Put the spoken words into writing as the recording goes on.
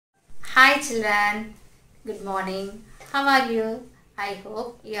Hi children, good morning. How are you? I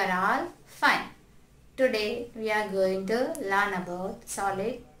hope you are all fine. Today we are going to learn about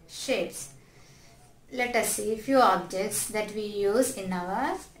solid shapes. Let us see few objects that we use in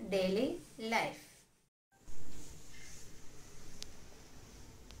our daily life.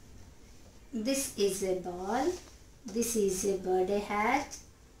 This is a ball. This is a birthday hat.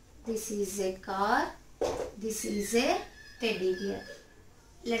 This is a car. This is a teddy bear.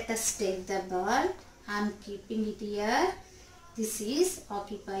 Let us take the ball. I am keeping it here. This is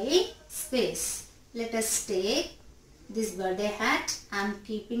occupying space. Let us take this birthday hat. I am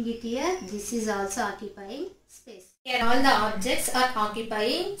keeping it here. This is also occupying space. Here all the objects are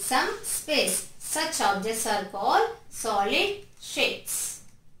occupying some space. Such objects are called solid shapes.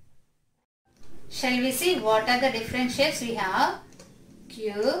 Shall we see what are the different shapes we have?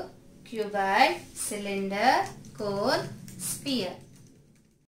 Cube, cuboid, cylinder, cone, sphere.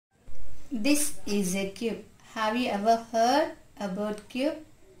 This is a cube. Have you ever heard about cube?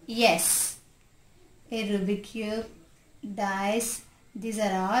 Yes. A Rubik cube, dice, these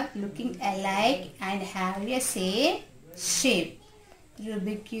are all looking alike and have a same shape.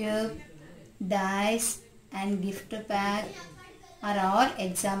 Rubik cube, dice and gift pack are all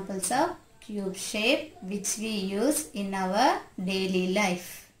examples of cube shape which we use in our daily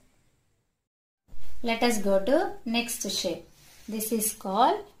life. Let us go to next shape. This is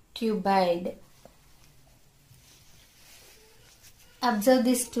called cuboid. Observe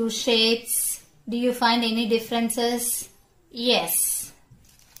these two shapes. Do you find any differences? Yes.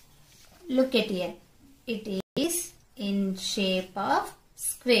 Look at here. It is in shape of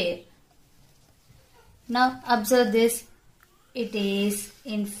square. Now observe this. It is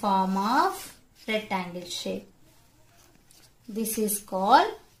in form of rectangle shape. This is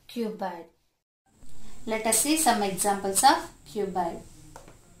called cuboid. Let us see some examples of cuboid.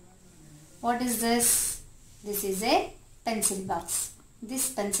 What is this? This is a pencil box.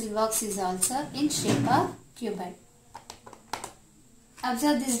 This pencil box is also in shape of cuboid.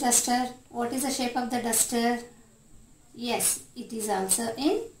 Observe this duster. What is the shape of the duster? Yes, it is also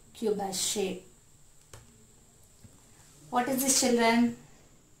in cuboid shape. What is this, children?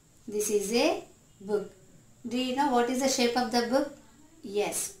 This is a book. Do you know what is the shape of the book?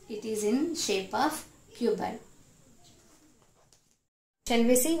 Yes, it is in shape of cuboid. Shall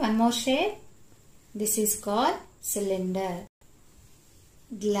we see one more shape? This is called cylinder.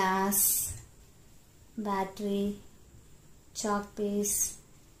 Glass, battery, chalk piece.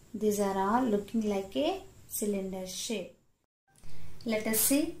 These are all looking like a cylinder shape. Let us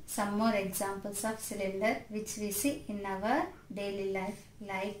see some more examples of cylinder which we see in our daily life,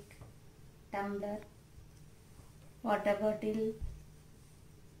 like tumbler, water bottle,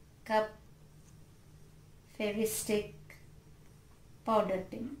 cup, fevistick, powder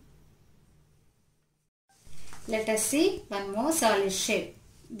tin. Let us see one more solid shape.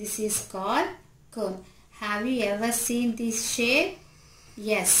 This is called cone. Have you ever seen this shape?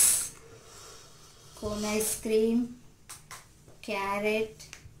 Yes. Cone ice cream, carrot,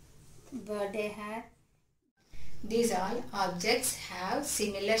 birthday hat. These all objects have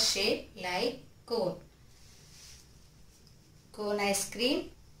similar shape like cone. Cone ice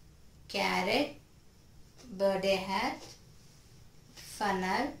cream, carrot, birthday hat,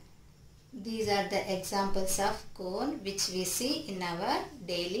 funnel. These are the examples of cone which we see in our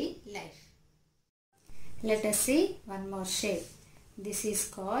daily life. Let us see one more shape. This is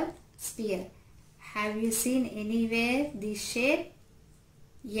called sphere. Have you seen anywhere this shape?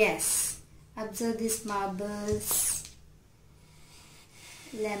 Yes. Observe these marbles,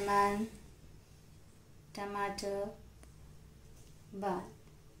 lemon, tomato, ball.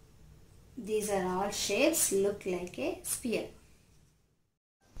 These are all shapes look like a sphere.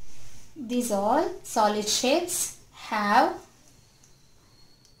 These all solid shapes have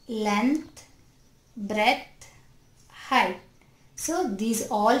length, breadth, height. So these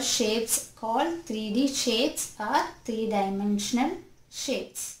all shapes called 3D shapes are three-dimensional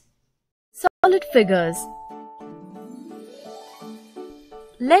shapes. Solid figures.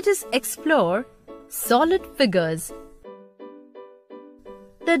 Let us explore solid figures.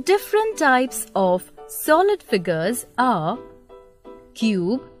 The different types of solid figures are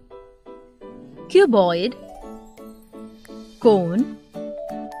cube, cuboid, cone,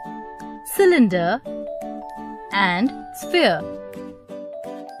 cylinder, and sphere.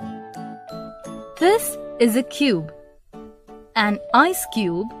 This is a cube, an ice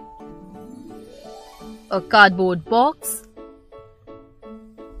cube, a cardboard box,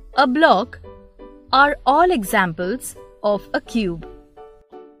 a block are all examples of a cube.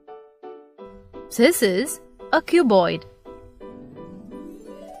 This is a cuboid.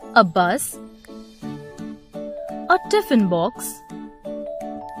 a bus, a tiffin box,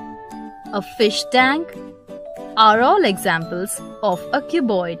 a fish tank are all examples of a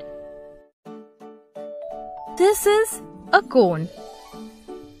cuboid. This is a cone,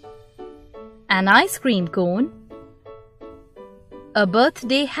 an ice cream cone, a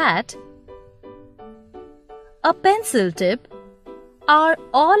birthday hat, a pencil tip are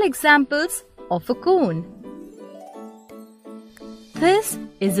all examples of a cone. This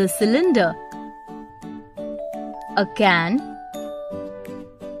is a cylinder, a can,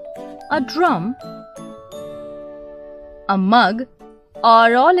 a drum, a mug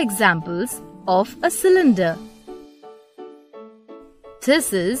are all examples of a cylinder.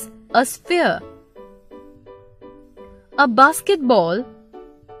 This is a sphere. A basketball,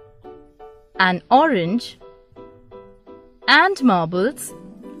 an orange, and marbles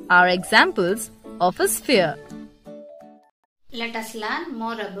are examples of a sphere. Let us learn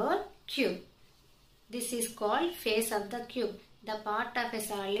more about cube. This is called face of the cube. The part of a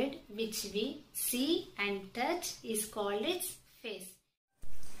solid which we see and touch is called its face.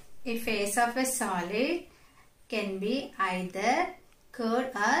 A face of a solid can be either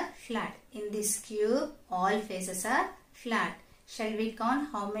curved or flat. In this cube, all faces are flat. Shall we count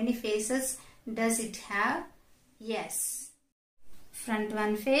how many faces does it have? Yes. Front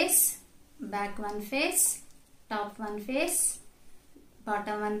one face, back one face, top one face,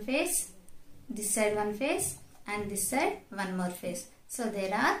 bottom one face, this side one face, and this side one more face. So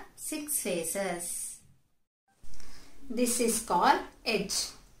there are 6 faces. This is called edge.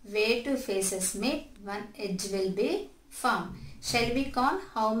 Where 2 faces meet, one edge will be formed. Shall we count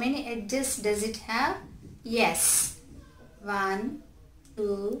how many edges does it have? Yes. 1,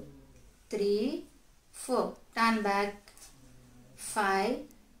 2, 3, 4. Turn back. 5,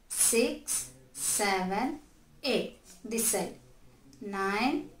 6, 7, 8. This side.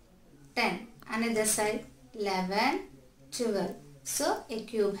 9, 10. Another side. 11, 12. So a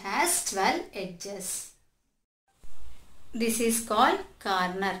cube has 12 edges. This is called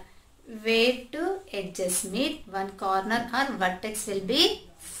corner. Where 2 edges meet, one corner or vertex will be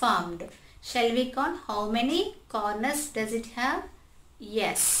formed. Shall we count how many corners does it have?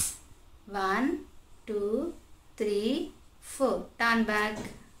 Yes. 1, 2, 3, 4. Turn back.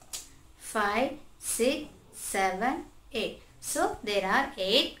 5, 6, 7, 8. So there are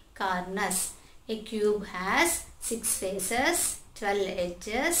 8 corners. A cube has 6 faces, 12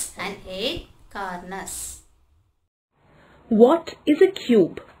 edges and 8 corners. What is a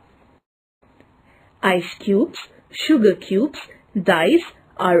cube? Ice cubes, sugar cubes, dice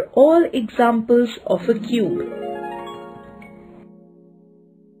are all examples of a cube.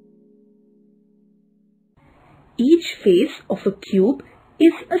 Each face of a cube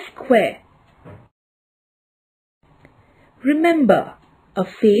is a square. Remember, a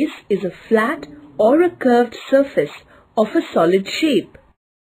face is a flat or a curved surface of a solid shape.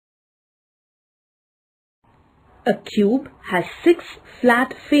 A cube has 6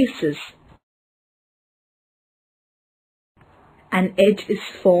 flat faces. An edge is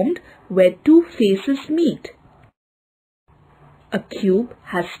formed where 2 faces meet. A cube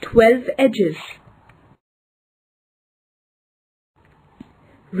has 12 edges.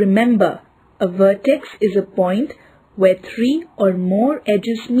 Remember, a vertex is a point where 3 or more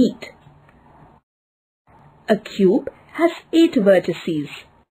edges meet. A cube has 8 vertices.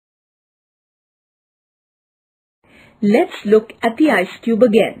 Let's look at the ice cube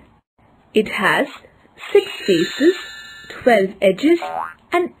again. It has 6 faces, 12 edges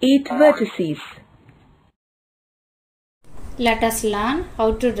and 8 vertices. Let us learn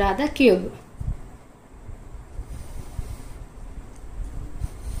how to draw the cube.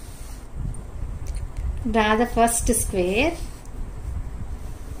 Draw the first square.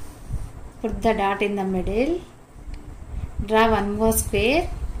 Put the dot in the middle. Draw one more square.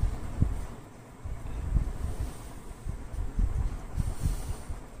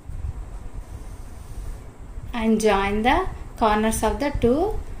 And join the corners of the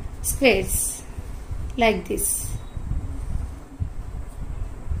 2 squares like this.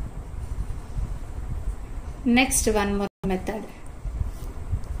 Next, one more method.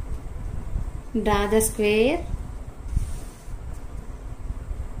 Draw the square.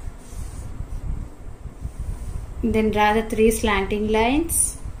 Then draw the 3 slanting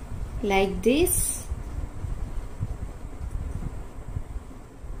lines like this.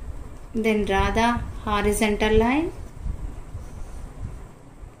 Then draw the horizontal line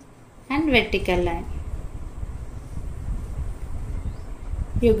and vertical line.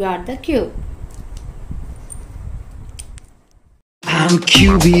 You got the cube. I'm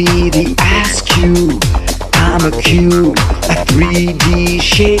QB, the ice cube. I'm a cube, a 3D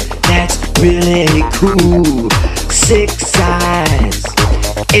shape that's really cool. 6 sides,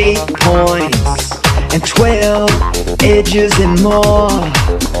 8 points, and 12 edges and more.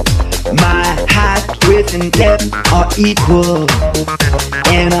 My height, width, and depth are equal,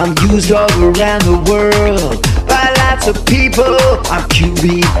 and I'm used all around the world by lots of people. I'm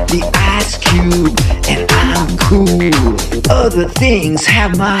QB, the ice cube, and I'm cool. Other things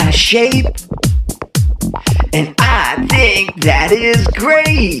have my shape, and I think that is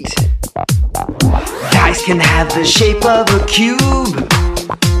great. Dice can have the shape of a cube.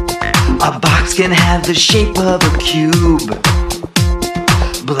 A box can have the shape of a cube.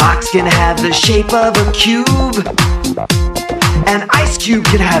 Blocks can have the shape of a cube. An ice cube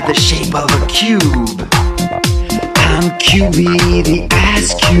can have the shape of a cube. I'm QB, the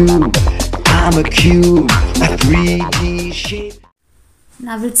ice cube. I'm a cube, a 3D shape.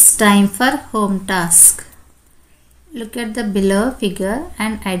 Now it's time for home task. Look at the below figure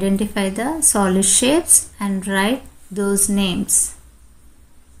and identify the solid shapes and write those names.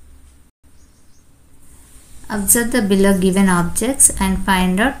 Observe the below given objects and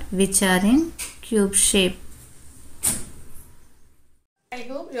find out which are in cube shape. I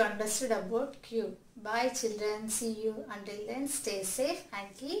hope you understood about cube. Bye children. See you. Until then, stay safe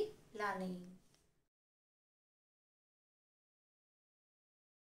and keep learning.